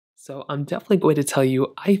So I'm definitely going to tell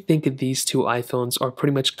you, I think these two iPhones are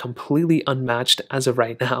pretty much completely unmatched as of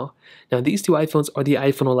right now. Now, these two iPhones are the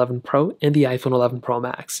iPhone 11 Pro and the iPhone 11 Pro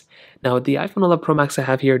Max. Now, the iPhone 11 Pro Max I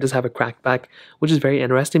have here does have a cracked back, which is very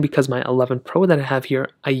interesting because my 11 Pro that I have here,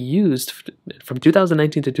 I used from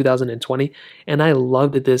 2019 to 2020, and I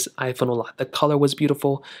loved this iPhone a lot. The color was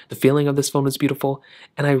beautiful, the feeling of this phone was beautiful,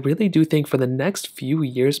 and I really do think for the next few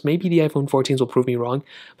years, maybe the iPhone 14s will prove me wrong,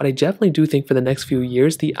 but I definitely do think for the next few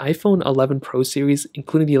years, the iPhone 11 Pro series,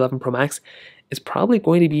 including the 11 Pro Max, is probably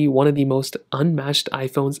going to be one of the most unmatched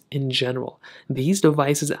iPhones in general. These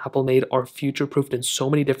devices Apple made are future-proofed in so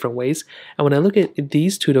many different ways, and when I look at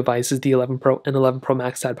these two devices, the 11 Pro and 11 Pro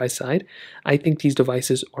Max side by side, I think these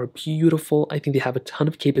devices are beautiful. I think they have a ton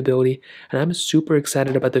of capability, and I'm super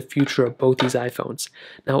excited about the future of both these iPhones.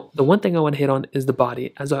 Now, the one thing I want to hit on is the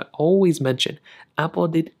body. As I always mention, Apple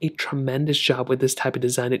did a tremendous job with this type of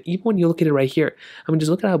design, and even when you look at it right here, I mean, just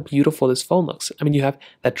look at how beautiful this phone looks. I mean, you have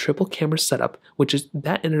that triple camera setup, which is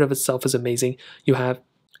that in and of itself is amazing. You have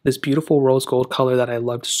this beautiful rose gold color that I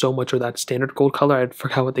loved so much, or that standard gold color, I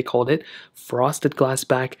forgot what they called it. Frosted glass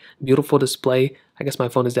back, beautiful display. I guess my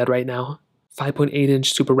phone is dead right now.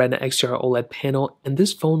 5.8-inch Super Retina XDR OLED panel, and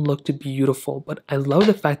this phone looked beautiful, but I love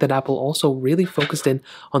the fact that Apple also really focused in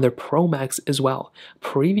on their Pro Max as well.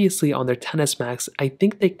 Previously on their XS Max, I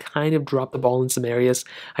think they kind of dropped the ball in some areas.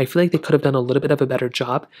 I feel like they could have done a little bit of a better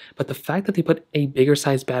job, but the fact that they put a bigger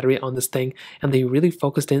size battery on this thing and they really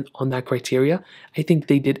focused in on that criteria, I think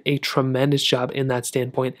they did a tremendous job in that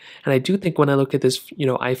standpoint. And I do think when I look at this,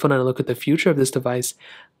 iPhone, and I look at the future of this device,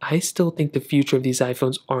 I still think the future of these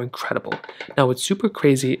iPhones are incredible. Now, what's super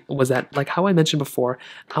crazy was that, like how I mentioned before,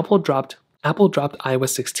 Apple dropped iOS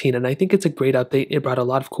 16, and I think it's a great update. It brought a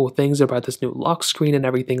lot of cool things. It brought this new lock screen and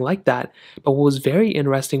everything like that. But what was very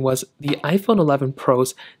interesting was the iPhone 11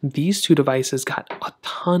 Pros, these two devices got a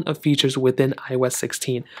ton of features within iOS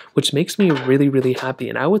 16, which makes me really, really happy.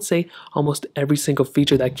 And I would say almost every single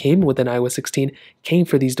feature that came within iOS 16 came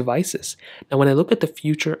for these devices. Now, when I look at the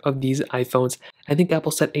future of these iPhones, I think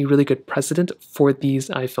Apple set a really good precedent for these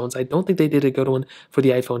iPhones. I don't think they did a good one for the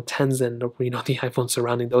iPhone 10s and the iPhones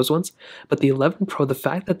surrounding those ones. But the 11 Pro, the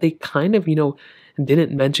fact that they kind of,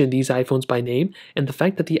 didn't mention these iPhones by name, and the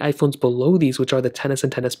fact that the iPhones below these, which are the XS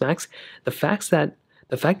and XS Max, the fact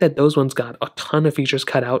that those ones got a ton of features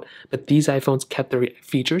cut out, but these iPhones kept their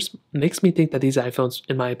features, makes me think that these iPhones,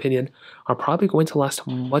 in my opinion, are probably going to last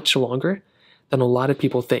much longer than a lot of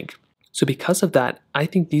people think. So because of that, I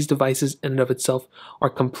think these devices in and of itself are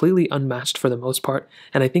completely unmatched for the most part,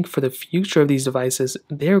 and I think for the future of these devices,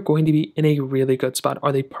 they're going to be in a really good spot.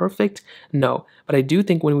 Are they perfect? No, but I do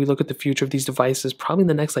think when we look at the future of these devices, probably in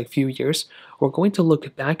the next few years, we're going to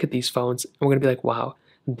look back at these phones and we're going to be like, wow,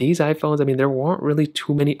 these iPhones, I mean, there weren't really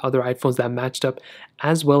too many other iPhones that matched up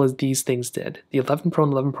as well as these things did. The 11 Pro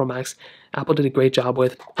and 11 Pro Max, Apple did a great job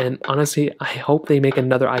with, and honestly, I hope they make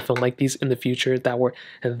another iPhone like these in the future that were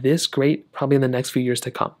this great, probably in the next few years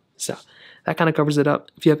to come. So that kind of covers it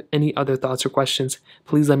up. If you have any other thoughts or questions,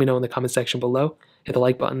 please let me know in the comment section below. Hit the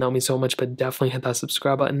like button, that would mean so much, but definitely hit that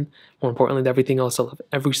subscribe button. More importantly than everything else, I love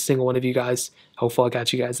every single one of you guys. Hopefully I'll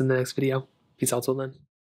catch you guys in the next video. Peace out till then.